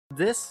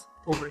This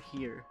over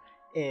here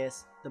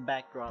is the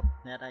backdrop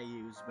that I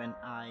use when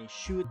I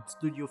shoot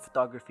studio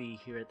photography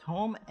here at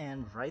home,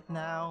 and right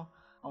now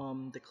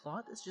the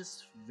cloth is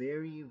just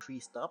very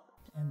creased up,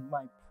 and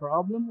my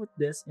problem with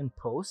this in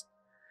post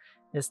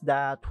is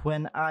that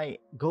when I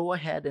go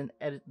ahead and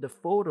edit the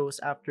photos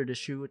after the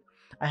shoot,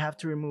 I have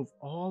to remove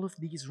all of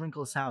these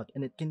wrinkles out,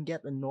 and it can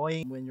get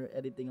annoying when you're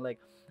editing like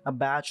a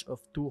batch of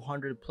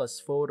 200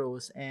 plus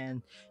photos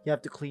and you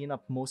have to clean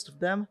up most of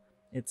them.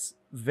 It's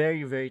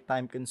very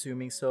time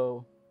consuming,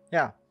 so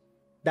yeah,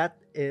 that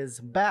is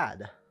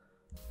bad.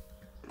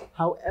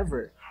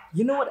 However,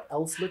 you know what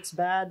else looks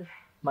bad?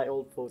 My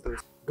old photos.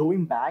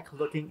 Going back,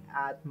 looking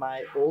at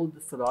my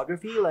old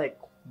photography, like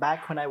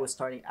back when I was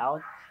starting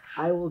out,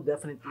 I will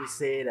definitely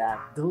say that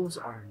those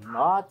are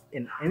not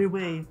in any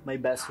way my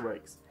best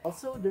works.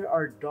 Also, there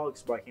are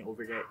dogs barking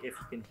over there. If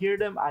you can hear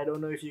them, I don't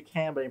know if you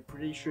can, but I'm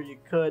pretty sure you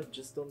could.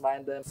 Just don't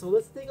mind them. So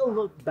let's take a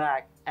look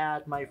back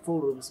at my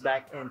photos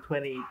back in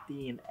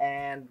 2018,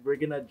 and we're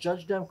gonna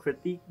judge them,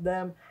 critique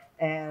them,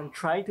 and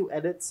try to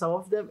edit some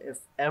of them if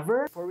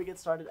ever. Before we get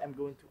started, I'm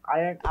going to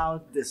iron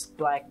out this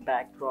black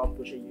backdrop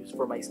which I use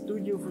for my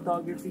studio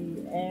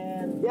photography,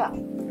 and yeah,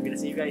 we're gonna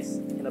see you guys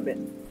in a bit.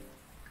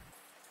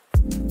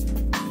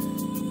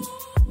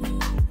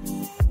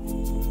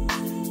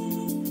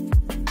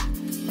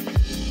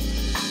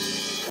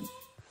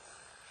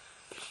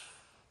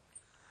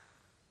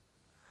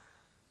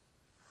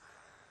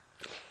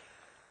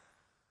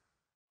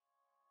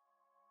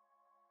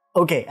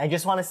 Okay, I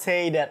just want to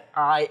say that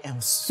I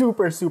am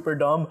super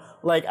dumb.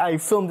 Like, I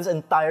filmed this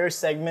entire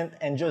segment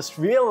and just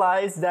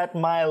realized that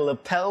my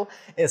lapel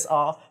is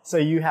off, so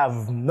you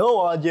have no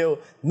audio,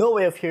 no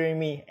way of hearing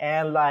me,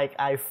 and like,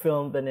 I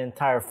filmed an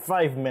entire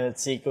 5-minute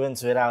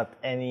sequence without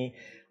any,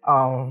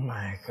 oh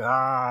my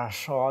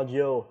gosh,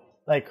 audio.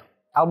 Like,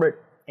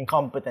 Albert,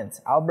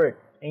 incompetence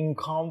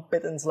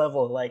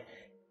level, like,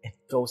 it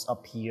goes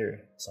up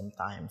here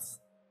sometimes.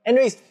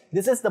 Anyways,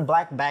 this is the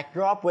black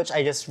backdrop which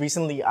I just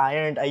recently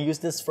ironed. I use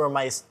this for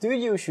my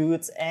studio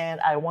shoots and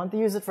I want to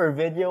use it for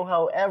video.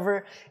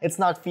 However, it's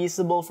not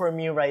feasible for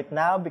me right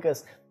now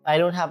because I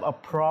don't have a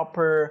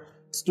proper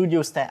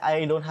studio stand.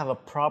 I don't have a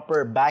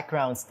proper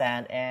background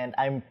stand, and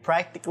I'm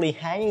practically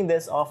hanging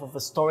this off of a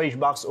storage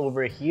box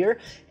over here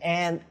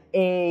and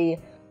a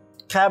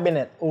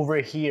cabinet over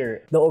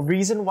here. The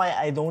reason why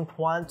I don't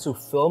want to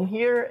film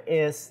here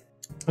is,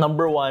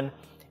 number one,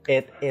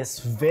 it is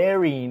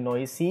very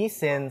noisy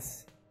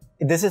since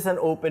this is an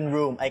open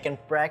room. I can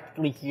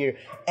practically hear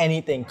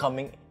anything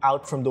coming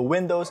out from the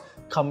windows,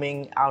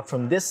 coming out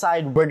from this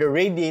side where the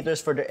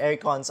radiators for the air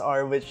cons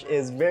are, which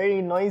is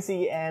very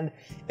noisy, and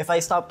if I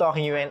stop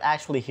talking you can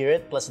actually hear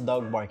it, plus the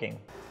dog barking.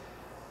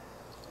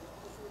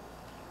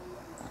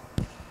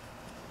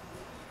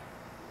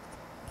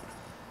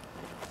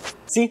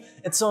 See,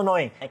 it's so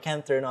annoying. I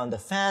can't turn on the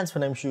fans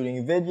when I'm shooting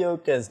a video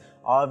because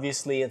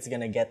obviously it's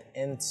gonna get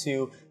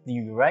into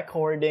the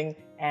recording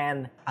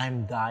and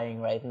I'm dying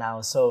right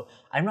now. So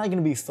I'm not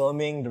gonna be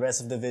filming the rest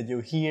of the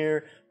video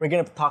here. We're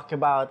gonna talk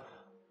about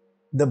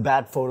the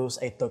bad photos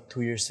I took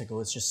 2 years ago.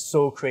 It's just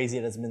so crazy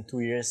that it's been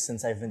 2 years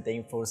since I've been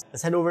taking photos.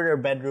 Let's head over to our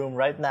bedroom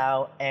right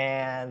now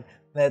and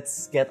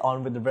let's get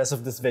on with the rest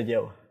of this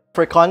video.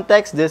 For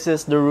context, this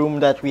is the room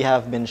that we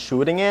have been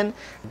shooting in.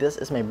 This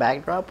is my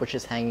backdrop, which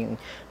is hanging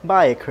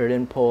by a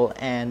curtain pole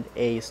and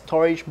a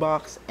storage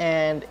box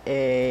and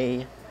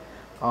a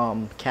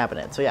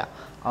cabinet. So yeah,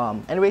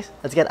 anyways,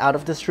 let's get out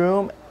of this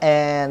room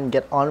and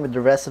get on with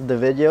the rest of the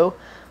video.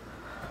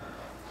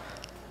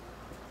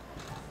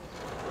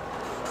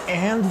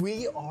 And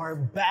we are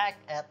back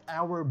at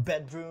our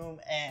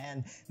bedroom,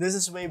 and this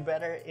is way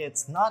better.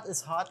 It's not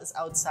as hot as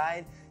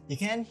outside. You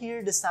can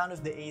hear the sound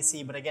of the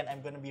AC, but again,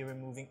 I'm going to be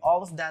removing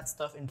all of that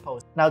stuff in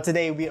post. Now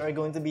today, we are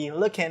going to be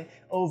looking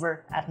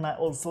over at my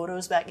old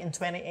photos back in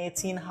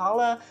 2018.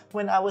 Holla,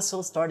 when I was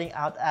still starting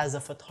out as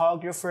a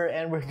photographer,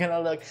 and we're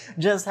gonna look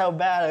just how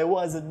bad I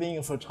was at being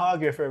a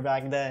photographer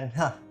back then.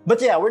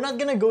 But yeah, we're not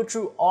gonna go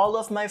through all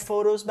of my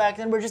photos back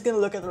then. We're just gonna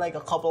look at like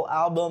a couple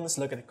albums,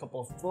 look at a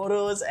couple of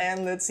photos,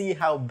 and let's see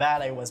how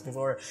bad I was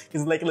before.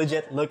 Because like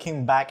legit,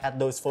 looking back at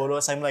those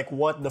photos, I'm like,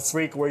 what the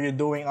freak were you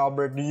doing,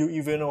 Albert? Do you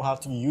even know how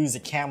to use a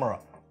camera?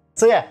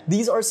 So yeah,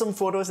 these are some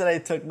photos that I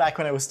took back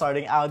when I was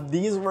starting out.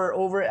 These were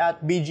over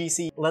at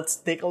BGC. Let's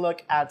take a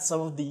look at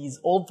some of these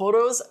old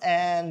photos,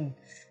 and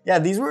yeah,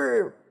 these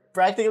were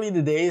practically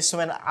the days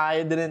when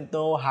I didn't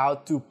know how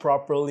to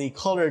properly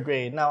color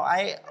grade. Now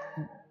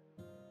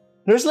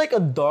there's like a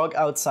dog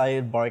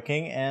outside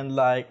barking, and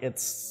like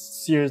it's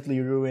seriously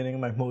ruining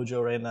my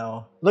mojo right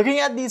now. Looking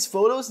at these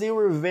photos, they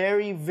were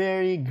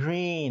very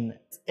green.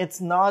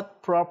 It's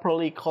not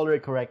properly color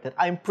corrected.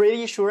 I'm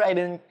pretty sure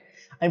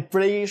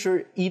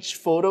each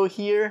photo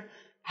here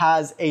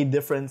has a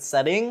different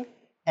setting,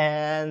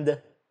 and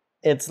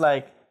it's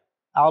like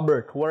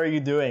Albert, what are you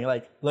doing?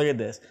 Like, look at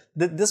this.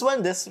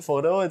 This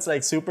photo, it's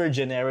like super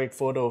generic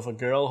photo of a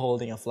girl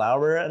holding a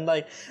flower, and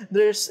like,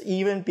 there's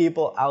even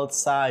people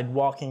outside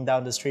walking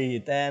down the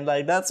street, and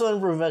like, that's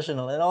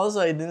unprofessional. And also,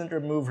 I didn't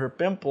remove her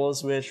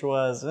pimples, which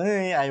was,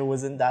 I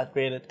wasn't that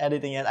great at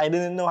editing it. I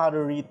didn't know how to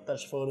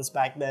retouch photos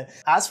back then.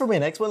 As for my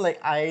next one,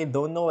 like, I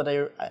don't know what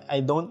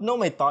I don't know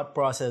my thought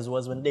process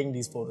was when taking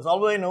these photos.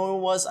 All I know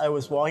was I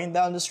was walking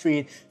down the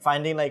street,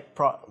 finding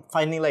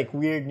like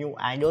weird new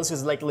angles,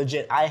 because like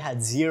legit, I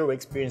had zero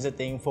experience at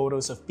taking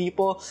photos of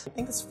people. I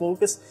think this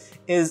focus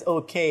is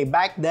okay.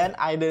 Back then,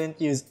 I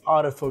didn't use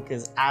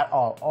autofocus at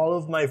all. All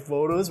of my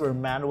photos were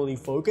manually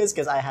focused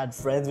because I had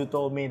friends who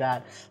told me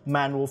that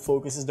manual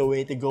focus is the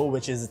way to go,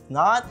 which is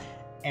not.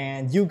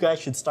 And you guys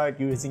should start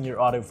using your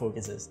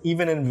autofocuses.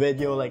 Even in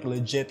video, like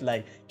legit,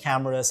 like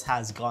cameras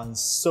has gone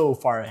so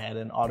far ahead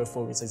and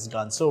autofocus has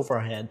gone so far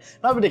ahead.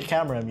 Not with the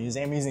camera I'm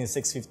using a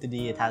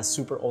 650D. It has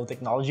super old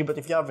technology, but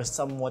if you have a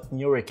somewhat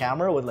newer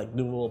camera with like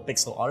dual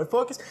pixel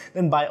autofocus,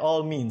 then by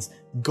all means,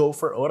 go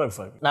for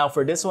autofocus. Now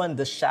for this one,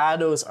 the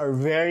shadows are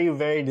very,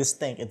 very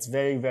distinct. It's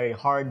very, very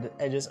hard. The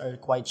edges are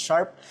quite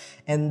sharp.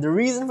 And the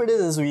reason for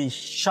this is we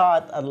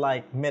shot at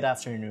like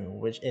mid-afternoon,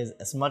 which is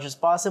as much as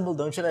possible.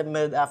 Don't shoot at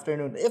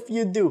mid-afternoon. If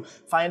you do,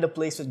 find a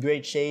place with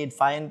great shade,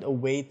 find a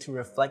way to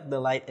reflect the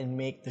light and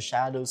make the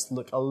shadows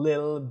look a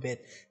little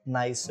bit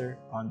nicer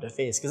on the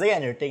face. Because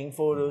again, you're taking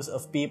photos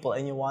of people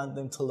and you want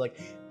them to look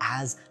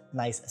as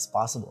nice as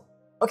possible.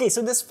 Okay,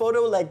 so this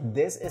photo like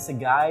this is a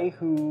guy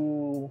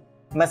who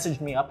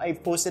messaged me up. I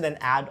posted an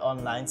ad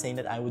online saying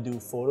that I would do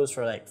photos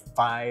for like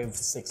 $5,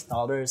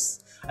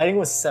 $6. I think it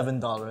was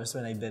 $7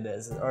 when I did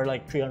this, or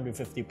like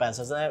 350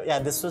 pesos. And yeah,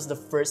 this was the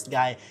first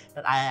guy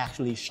that I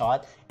actually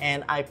shot,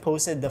 and I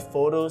posted the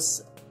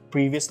photos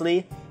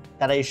previously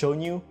that I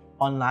shown you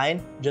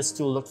online just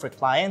to look for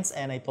clients,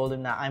 and I told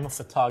him that I'm a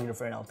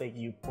photographer and I'll take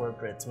you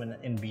portraits when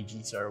in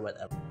BGs or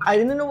whatever. I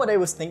didn't know what I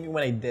was thinking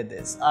when I did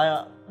this.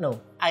 I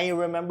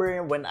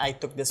remember when I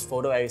took this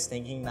photo, I was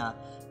thinking that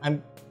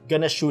I'm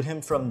gonna shoot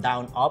him from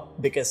down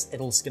up because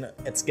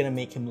it's gonna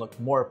make him look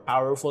more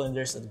powerful, and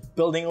there's a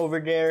building over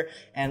there,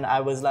 and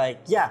I was like,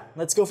 yeah,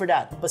 let's go for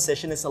that. The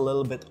position is a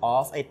little bit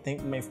off. I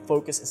think my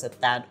focus is a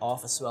tad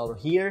off as well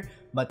here,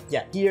 but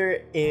yeah,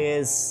 here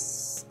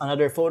is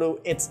another photo.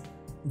 It's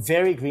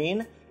very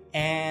green,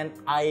 and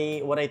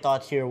what I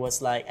thought here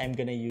was like I'm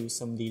gonna use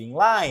some leading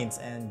lines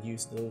and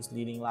use those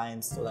leading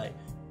lines to like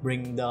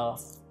bring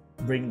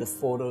the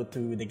photo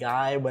to the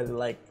guy, but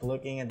like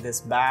looking at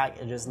this back,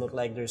 it just looked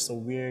like there's a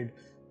weird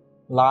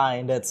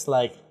line that's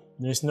like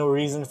there's no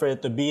reason for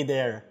it to be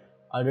there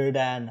other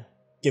than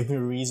give me a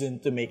reason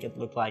to make it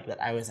look like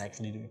that I was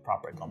actually doing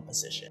proper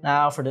composition.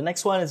 Now for the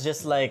next one, it's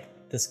just like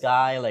this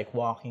guy like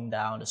walking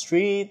down the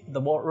street,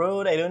 the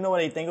road. I don't know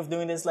what I think of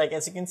doing this. Like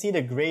as you can see,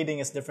 the grading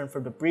is different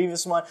from the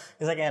previous one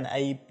because again,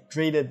 I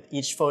graded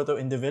each photo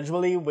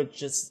individually,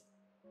 which is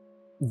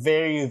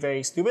very,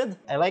 very stupid.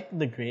 I like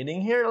the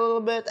grading here a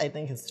little bit. I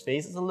think his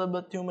face is a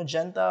little bit too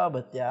magenta,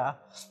 but yeah.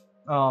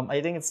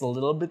 I think it's a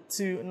little bit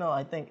too, no,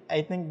 I think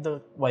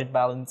the white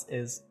balance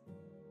is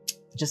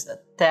just a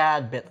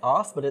tad bit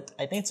off, but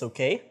I think it's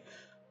okay.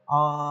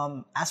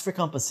 As for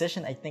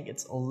composition, I think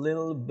it's a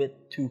little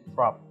bit too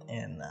cropped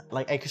in.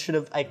 Like I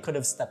could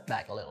have stepped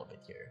back a little bit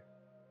here.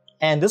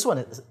 And this one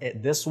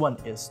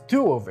is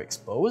too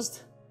overexposed.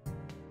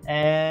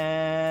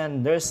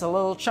 And there's a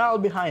little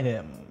child behind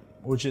him.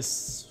 Which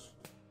is,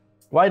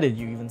 why did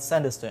you even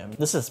send this to him?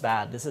 This is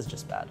bad. This is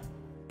just bad.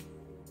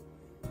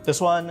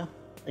 This one,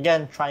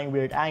 again, trying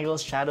weird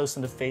angles. Shadows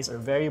in the face are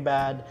very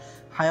bad.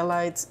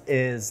 Highlights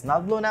is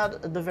not blown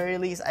out at the very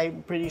least.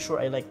 I'm pretty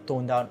sure I like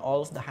toned down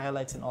all of the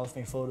highlights in all of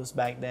my photos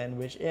back then,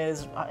 which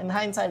is, in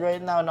hindsight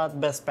right now, not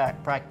best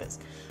practice.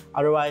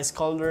 Otherwise,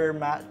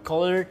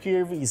 color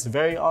curve is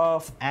very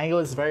off. Angle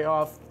is very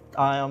off.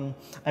 I'm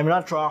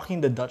not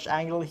rocking the Dutch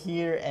angle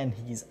here, and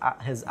his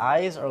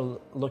eyes are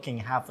looking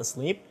half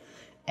asleep,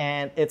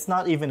 and it's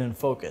not even in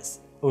focus,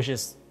 which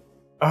is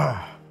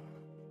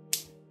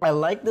I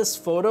like this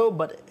photo,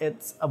 but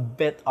it's a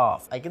bit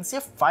off. I can see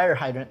a fire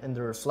hydrant in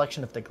the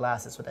reflection of the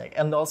glasses,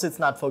 and also it's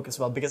not focused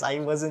well because I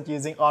wasn't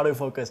using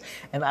autofocus,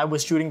 and I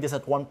was shooting this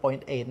at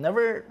 1.8.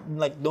 Never,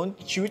 like, don't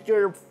shoot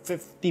your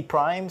 50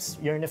 primes,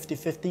 your nifty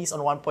 50s on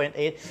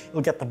 1.8.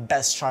 You'll get the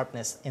best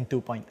sharpness in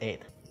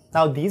 2.8.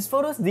 Now these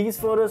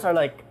photos are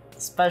like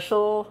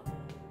special,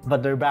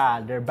 but they're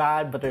bad. They're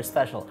bad, but they're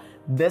special.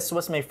 This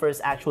was my first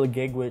actual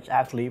gig, which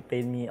actually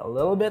paid me a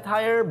little bit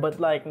higher, but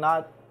like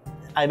not,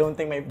 I don't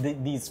think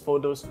these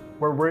photos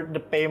were worth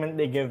the payment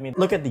they give me.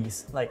 Look at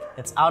these, like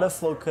it's out of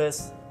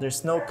focus,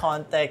 there's no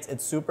context,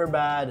 it's super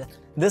bad.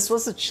 This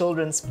was a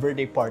children's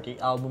birthday party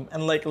album,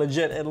 and like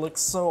legit, it looks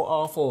so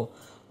awful.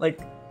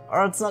 Like,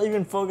 or it's not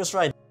even focused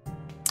right.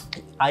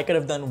 I could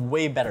have done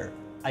way better.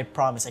 I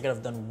promise I could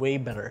have done way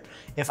better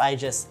if I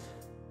just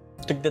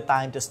took the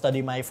time to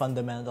study my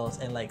fundamentals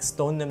and like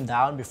stone them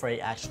down before I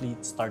actually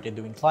started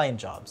doing client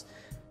jobs.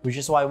 Which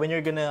is why when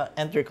you're gonna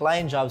enter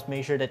client jobs,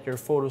 make sure that your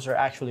photos are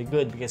actually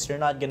good, because you're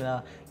not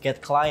gonna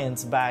get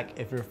clients back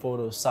if your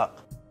photos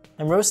suck.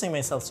 I'm roasting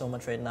myself so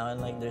much right now,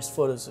 and like there's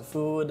photos of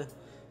food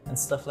and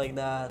stuff like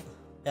that.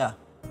 Yeah,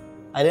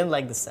 I didn't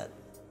like the set.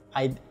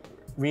 I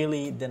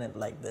really didn't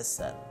like this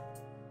set.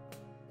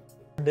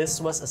 This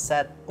was a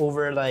set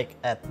over like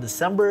at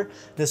December.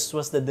 This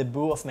was the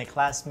debut of my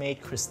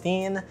classmate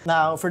Christine.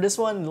 Now for this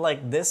one,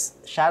 like this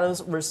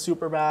shadows were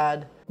super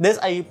bad.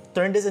 I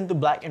turned this into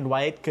black and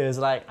white because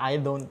like I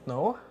don't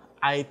know.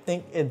 I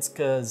think it's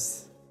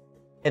because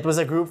it was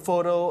a group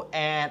photo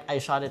and I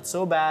shot it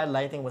so bad.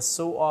 Lighting was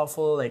so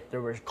awful. Like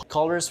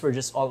colors were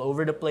just all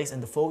over the place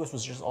and the focus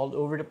was just all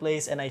over the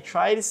place. And I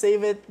tried to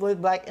save it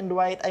with black and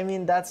white. I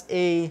mean, that's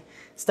a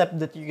step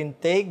that you can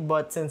take,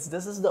 but since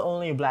this is the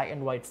only black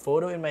and white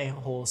photo in my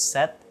whole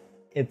set,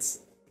 it's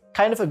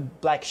kind of a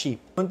black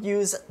sheep. Don't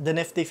use the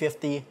nifty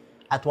 50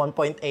 at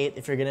 1.8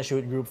 if you're gonna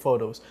shoot group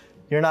photos.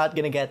 You're not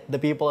gonna get the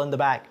people in the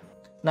back.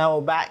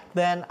 Now back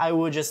then, I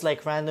would just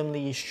like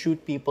randomly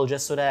shoot people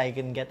just so that I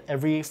can get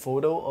every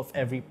photo of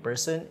every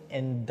person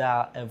in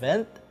the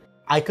event.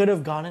 I could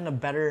have gotten a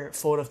better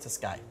photo of this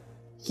guy.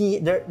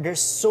 There's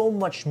so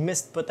much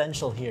missed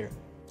potential here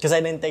because I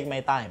didn't take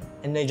my time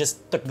and I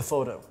just took the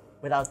photo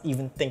without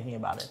even thinking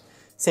about it.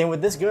 Same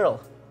with this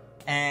girl.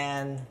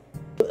 And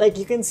like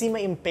you can see my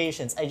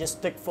impatience. I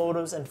just took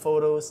photos and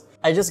photos.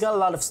 I just got a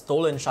lot of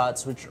stolen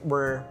shots which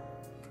were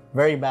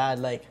very bad.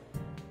 Like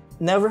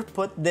never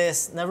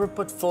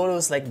put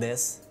photos like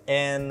this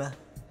in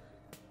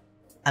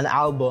an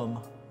album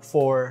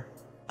for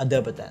a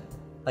debutant.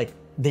 Like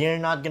they're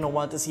not gonna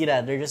want to see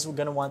that. They're just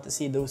gonna want to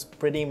see those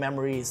pretty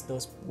memories,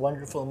 those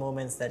wonderful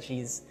moments that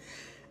she's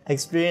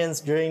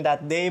experienced during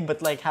that day.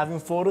 But like having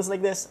photos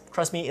like this,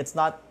 trust me, it's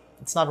not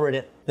worth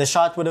it. The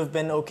shot would have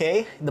been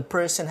okay. The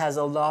person has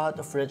a lot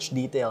of rich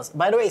details.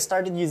 By the way, I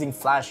started using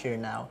flash here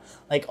now,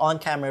 like on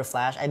camera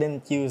flash. I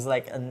didn't use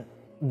like a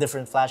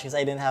different flash because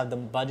I didn't have the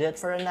budget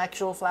for an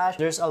actual flash.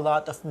 There's a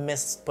lot of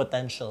missed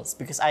potentials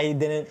because I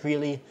didn't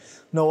really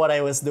know what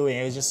I was doing.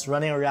 I was just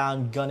running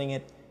around gunning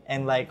it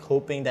and like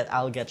hoping that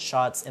I'll get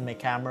shots in my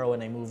camera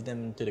when I move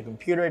them to the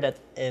computer that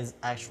is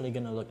actually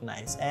gonna look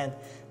nice. And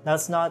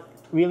that's not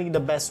really the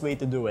best way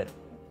to do it.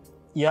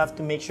 You have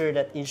to make sure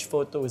that each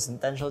photo is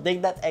intentional.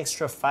 Take that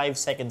extra 5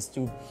 seconds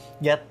to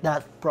get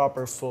that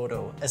proper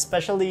photo,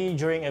 especially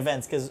during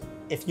events, because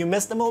if you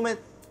miss the moment,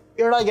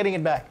 you're not getting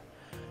it back.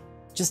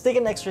 Just take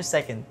an extra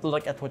second to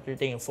look at what you're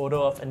taking a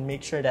photo of and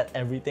make sure that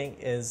everything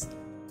is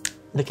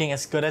looking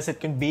as good as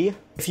it can be.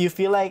 If you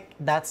feel like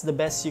that's the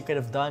best you could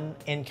have done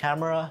in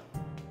camera,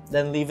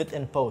 then leave it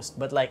in post.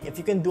 But like if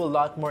you can do a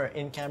lot more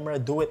in camera,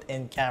 do it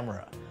in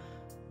camera,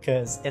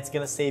 because it's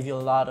gonna save you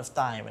a lot of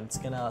time and it's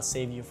gonna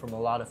save you from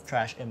a lot of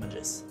trash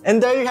images.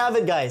 And there you have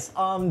it, guys.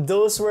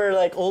 Those were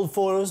like old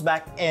photos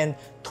back in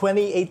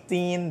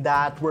 2018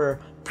 that were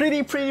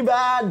pretty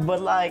bad,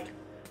 but like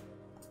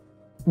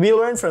we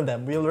learn from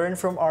them. We learn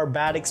from our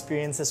bad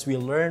experiences. We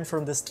learn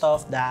from the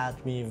stuff that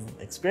we've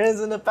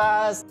experienced in the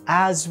past.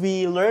 As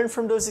we learn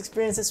from those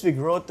experiences, we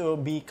grow to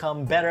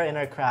become better in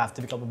our craft,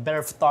 to become a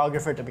better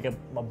photographer, to become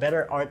a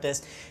better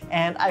artist.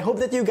 And I hope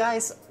that you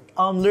guys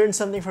learned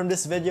something from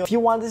this video. If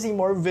you want to see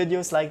more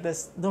videos like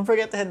this, don't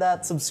forget to hit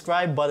that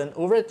subscribe button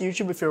over at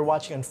YouTube if you're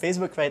watching on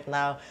Facebook right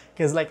now,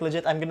 because like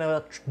legit, I'm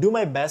gonna do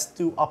my best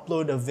to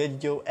upload a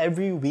video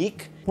every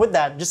week. With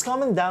that, just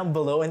comment down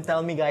below and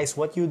tell me guys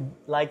what you'd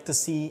like to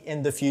see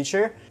in the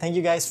future. Thank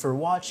you guys for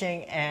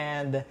watching,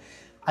 and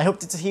I hope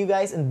to see you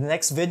guys in the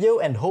next video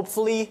and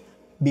hopefully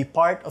be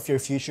part of your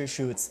future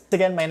shoots.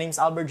 Again, my name's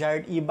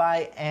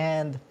Albertjarodibayblogs,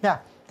 and yeah,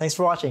 thanks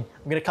for watching.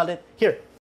 I'm gonna cut it here.